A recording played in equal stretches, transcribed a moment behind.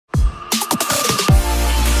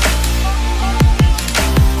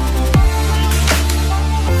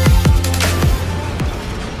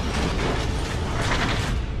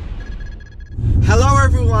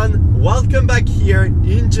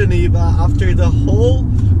Geneva after the whole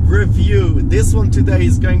review. This one today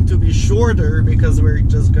is going to be shorter because we're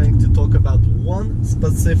just going to talk about one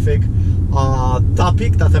specific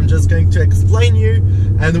topic that I'm just going to explain you.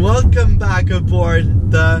 And welcome back aboard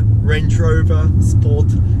the Range Rover Sport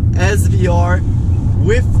SVR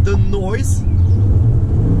with the noise.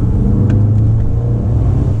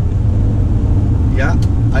 Yeah,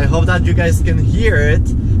 I hope that you guys can hear it.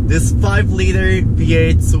 This 5-liter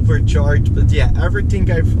V8 supercharged, but yeah,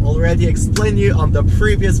 everything I've already explained you on the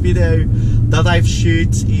previous video that I've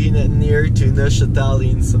shoot in near to Neuchâtel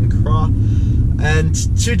in St. Croix. And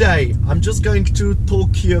today I'm just going to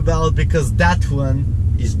talk to you about, because that one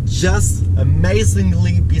is just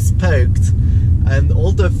amazingly bespoke, and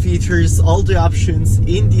all the features, all the options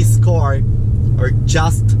in this car are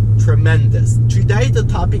just tremendous. Today the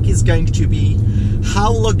topic is going to be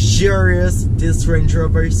how luxurious this Range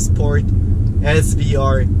Rover Sport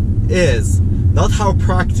SVR is. Not how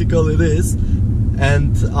practical it is,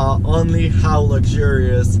 and only how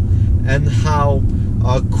luxurious and how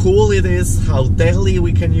cool it is, how daily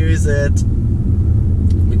we can use it,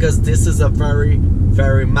 because this is a very,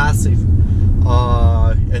 very massive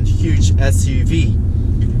and huge SUV.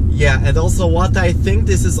 Yeah, and also what I think,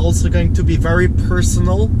 this is also going to be very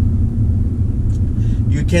personal.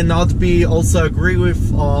 You cannot be also agree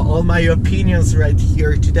with all my opinions right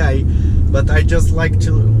here today, but I just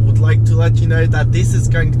would like to let you know that this is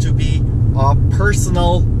going to be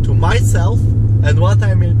personal to myself and what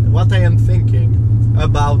I am thinking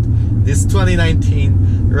about this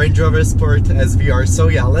 2019 Range Rover Sport SVR. So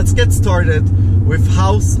yeah, let's get started with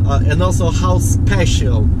how and also how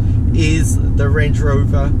special is the Range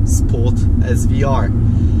Rover Sport SVR.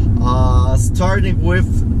 Starting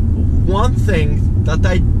with one thing that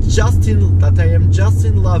I am just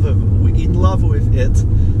in love with it.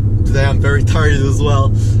 Today I'm very tired as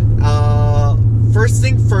well. First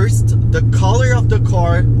thing first, the color of the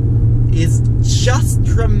car is just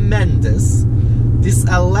tremendous. This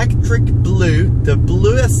electric blue, the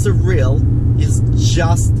blue as surreal, is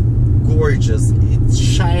just gorgeous. It's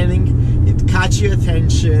shining, it catches your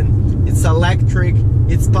attention, it's electric,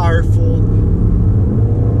 it's powerful,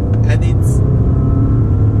 and it's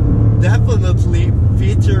definitely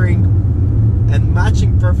featuring and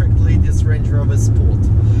matching perfectly this Range Rover Sport.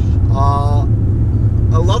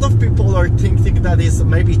 A lot of people are thinking that is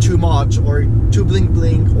maybe too much or too bling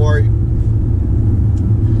bling or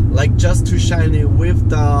like just too shiny with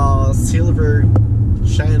the silver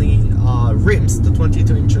shiny rims, the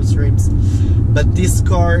 22 inches rims, but this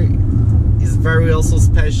car is very also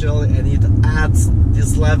special, and it adds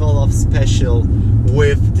this level of special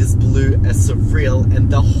with this blue as surreal, and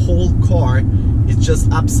the whole car is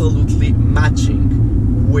just absolutely matching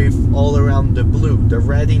with all around the blue. The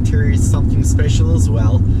red interior is something special as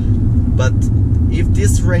well, but if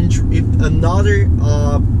another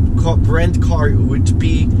brand car would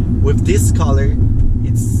be with this color,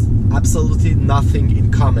 it's absolutely nothing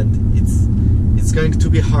in common. It's going to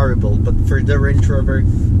be horrible, but for the Range Rover,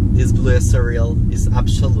 this blue surreal is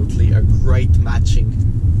absolutely a great matching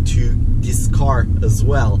to this car as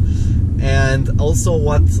well. And also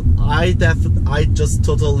what I just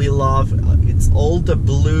totally love, it's all the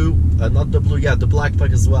blue, not the blue, yeah, the black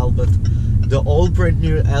pack as well, but the all brand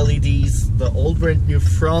new LEDs, the all brand new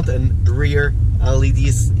front and rear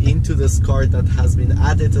LEDs into this car that has been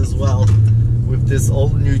added as well with this all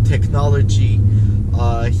new technology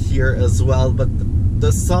here as well. But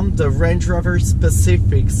the Range Rover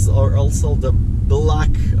specifics are also the black,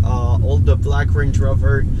 all the black Range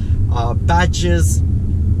Rover badges,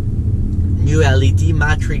 new LED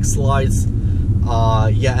matrix lights,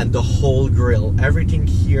 yeah, and the whole grille. Everything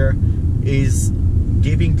here is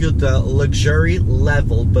giving you the luxury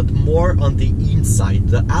level, but more on the inside.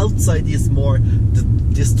 The outside is more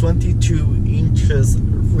this 22 inches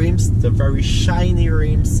rims, the very shiny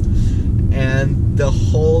rims, and the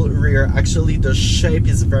whole rear. Actually, the shape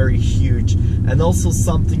is very huge, and also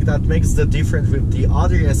something that makes the difference with the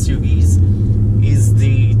other SUVs is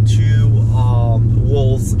the two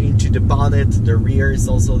walls into the bonnet. The rear is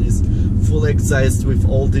also this full exhaust with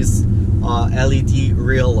all these LED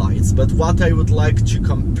rear lights. But what I would like to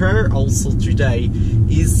compare also today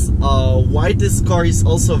is why this car is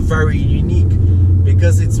also very unique,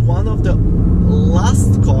 because it's one of the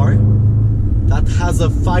last car that has a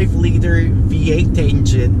 5-liter V8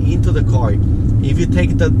 engine into the car. If you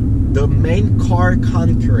take the main car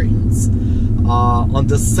concurrents on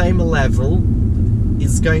the same level,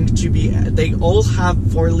 it's going to be, they all have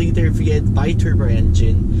 4-liter V8 bi-turbo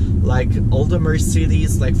engine, like all the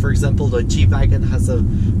Mercedes, like for example the G-Wagon has a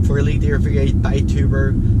 4-liter V8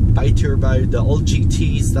 bi-turbo, the old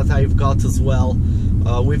GTs that I've got as well,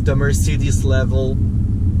 with the Mercedes level.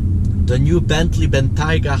 The new Bentley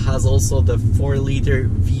Bentayga has also the 4-liter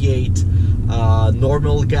V8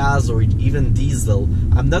 normal gas or even diesel.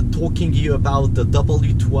 I'm not talking to you about the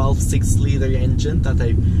W12 6-liter engine that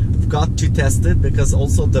I've got to test it, because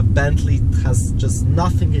also the Bentley has just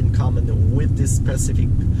nothing in common with this specific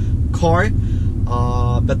car.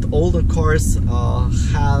 But all the cars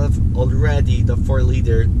have already the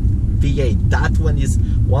 4-liter V8. That one is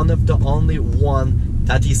one of the only one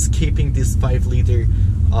that is keeping this 5-liter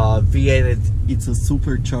V8. It's a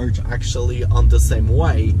supercharged actually on the same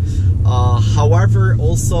way. However,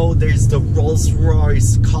 also there's the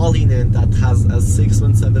Rolls-Royce Cullinan that has a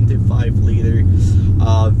 6.75-liter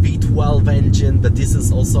V12 engine, but this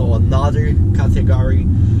is also another category.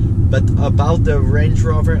 But about the Range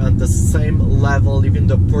Rover on the same level, even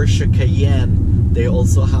the Porsche Cayenne, they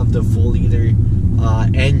also have the 4-liter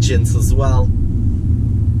engines as well.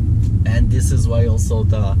 And this is why also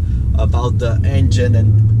about the engine,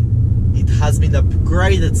 and it has been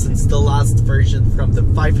upgraded since the last version from the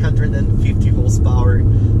 550 horsepower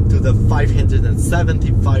to the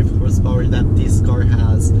 575 horsepower that this car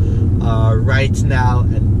has right now.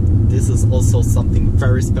 And this is also something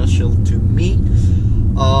very special to me.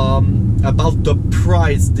 About the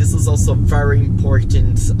price, this is also very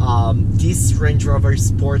important. This Range Rover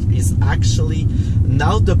Sport is actually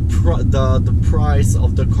now the price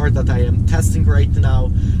of the car that I am testing right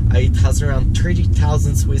now. It has around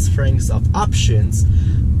 30,000 Swiss francs of options,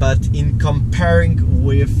 but in comparing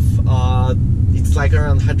with it's like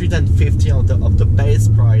around 150 of the base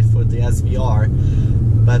price for the SVR.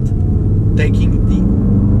 But taking the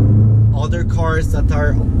other cars that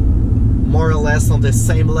are more or less on the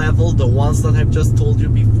same level, the ones that I've just told you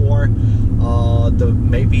before,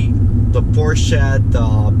 maybe the Porsche, the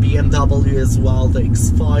BMW as well, the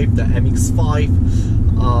X5, the MX5,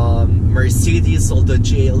 Mercedes, all the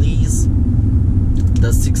GLEs,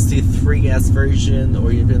 the 63S version,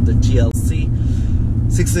 or even the GLC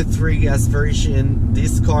 63S version.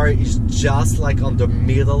 This car is just like on the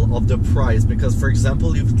middle of the price, because for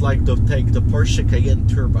example, if you'd like to take the Porsche Cayenne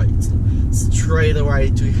Turbo, it's straight away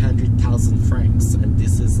to 100,000 francs, and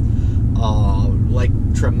this is like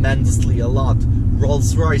tremendously a lot.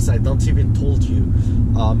 Rolls-Royce, I don't even told you.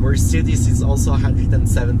 Mercedes is also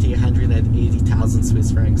 170, 180,000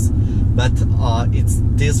 Swiss francs. But it's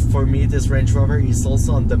this, for me, this Range Rover is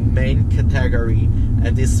also on the main category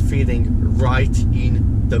and is fitting right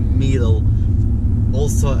in the middle.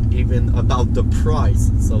 Also, even about the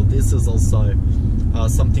price. So this is also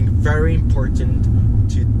something very important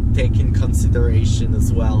to take in consideration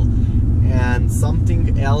as well. And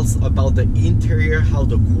something else about the interior, how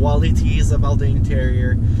the quality is about the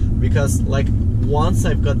interior, because like once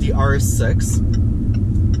I've got the RS6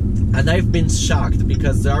 and I've been shocked,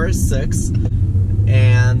 because the RS6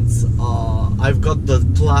 and I've got the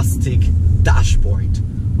plastic dashboard,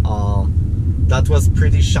 that was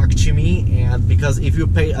pretty shocked to me. And because if you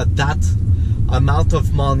pay that amount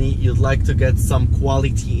of money, you'd like to get some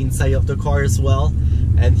quality inside of the car as well.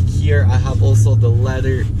 And here I have also the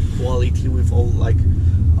leather quality with all like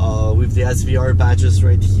with the SVR badges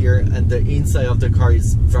right here, and the inside of the car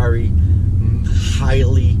is very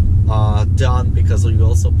highly done, because you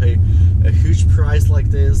also pay a huge price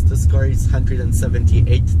like this. This car is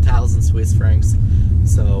 178,000 Swiss francs,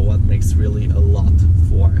 so what makes really a lot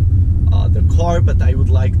for the car. But I would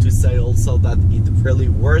like to say also that it's really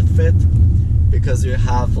worth it, because you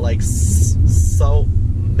have like so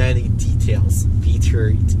many details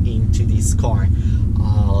featured into this car,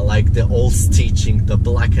 like the old stitching, the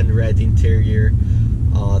black and red interior,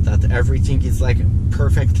 that everything is like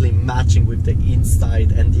perfectly matching with the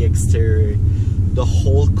inside and the exterior, the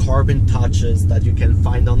whole carbon touches that you can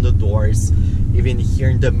find on the doors, even here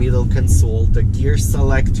in the middle console, the gear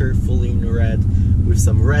selector fully in red with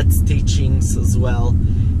some red stitchings as well.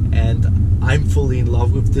 And I'm fully in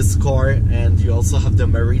love with this car. And you also have the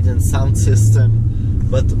Meridian sound system.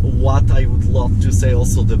 But what I would love to say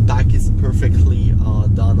also, the back is perfectly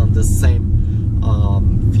done on the same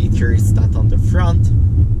features that on the front.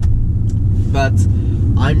 But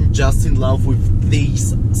I'm just in love with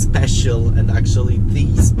these special, and actually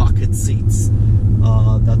these bucket seats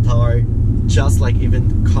that are just like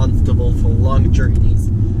even comfortable for long journeys.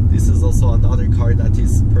 This is also another car that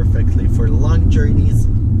is perfectly for long journeys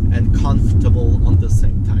and comfortable on the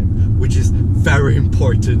same time, which is very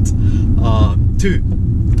important too.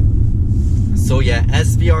 So yeah,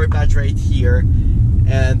 SVR badge right here.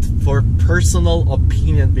 And for personal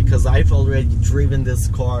opinion, because I've already driven this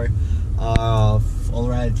car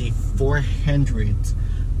already 400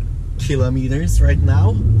 kilometers right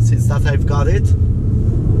now since that I've got it,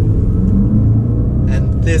 and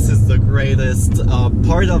this is the greatest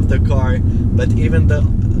part of the car, but even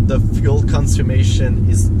the fuel consumption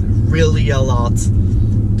is really a lot.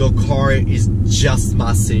 The car is just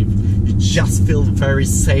massive. You just feel very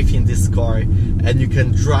safe in this car, and you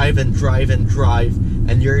can drive and drive and drive,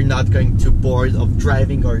 and you're not going to bored of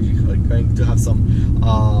driving, or you're going to have some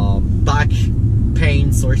back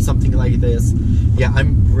pains or something like this. Yeah,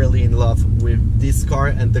 I'm really in love with this car,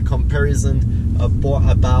 and the comparison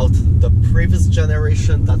about the previous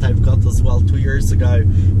generation that I've got as well 2 years ago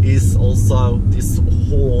is also this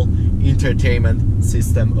whole entertainment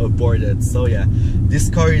system aboard it. So yeah, this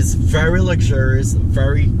car is very luxurious,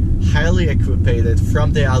 very highly equipped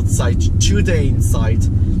from the outside to the inside,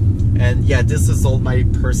 and yeah, this is all my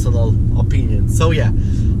personal opinion. So yeah,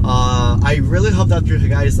 I really hope that you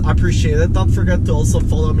guys appreciate it. Don't forget to also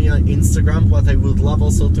follow me on Instagram. What I would love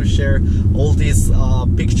also to share all these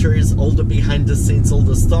pictures, all the behind the scenes, all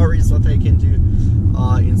the stories, what I can do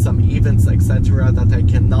in some events, etc., that I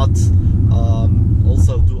cannot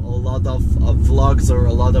also do a lot of vlogs or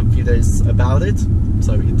a lot of videos about it.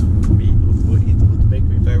 So it would make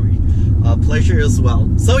me very pleasure as well.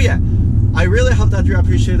 So yeah, I really hope that you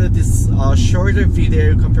appreciated this shorter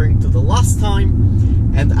video comparing to the last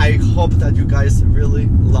time, and I hope that you guys really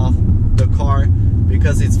love the car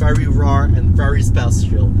because it's very raw and very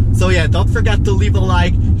special. So yeah, don't forget to leave a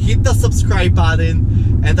like, hit the subscribe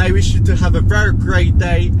button, and I wish you to have a very great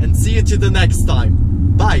day, and see you to the next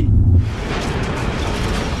time. Bye!